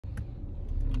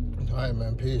All right,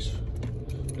 man. Peace.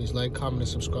 Please like, comment, and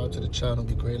subscribe to the channel.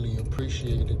 Be greatly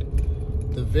appreciated.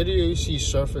 The video you see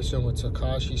surfacing with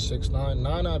Tekashi 6ix9ine,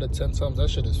 9 out of 10 times that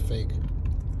shit is fake.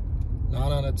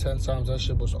 9 out of 10 times that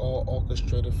shit was all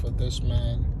orchestrated for this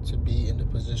man to be in the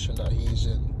position that he's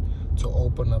in, to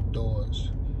open up doors,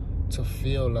 to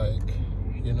feel like,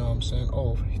 you know what I'm saying,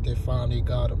 oh, they finally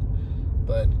got him.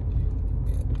 But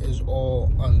it's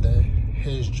all under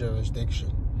his jurisdiction.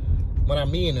 What I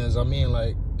mean is,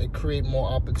 like, it create more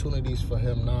opportunities for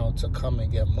him now to come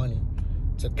and get money,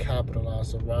 to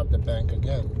capitalize, to rob the bank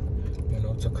again. You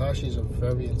know, Tekashi's a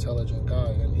very intelligent guy,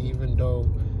 and even though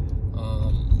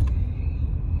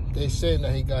they saying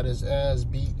that he got his ass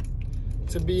beat,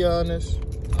 to be honest,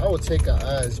 I would take an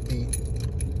ass beat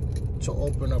to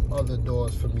open up other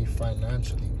doors for me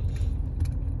financially.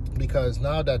 Because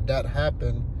now that that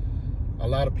happened, a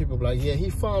lot of people be like, yeah, he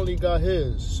finally got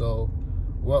his. So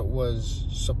what was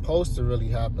supposed to really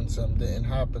happen to him didn't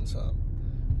happen to him.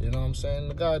 You know what I'm saying?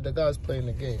 The guy's playing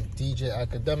the game. DJ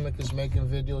Academic is making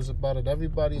videos about it.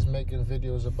 Everybody's making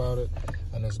videos about it,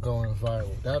 and it's going viral.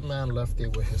 That man left there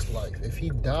with his life. If he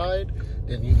died,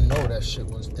 then you know that shit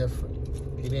was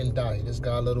different. He didn't die. He just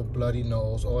got a little bloody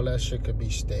nose. All that shit could be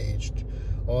staged.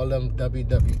 All them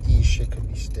WWE shit could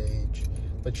be staged.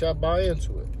 But y'all buy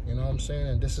into it. You know what I'm saying?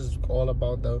 And this is all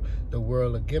about the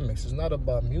world of gimmicks. It's not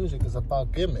about music. It's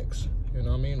about gimmicks. You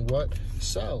know what I mean? What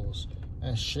sells?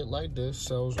 And shit like this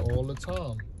sells all the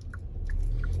time.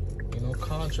 You know,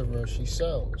 controversy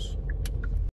sells.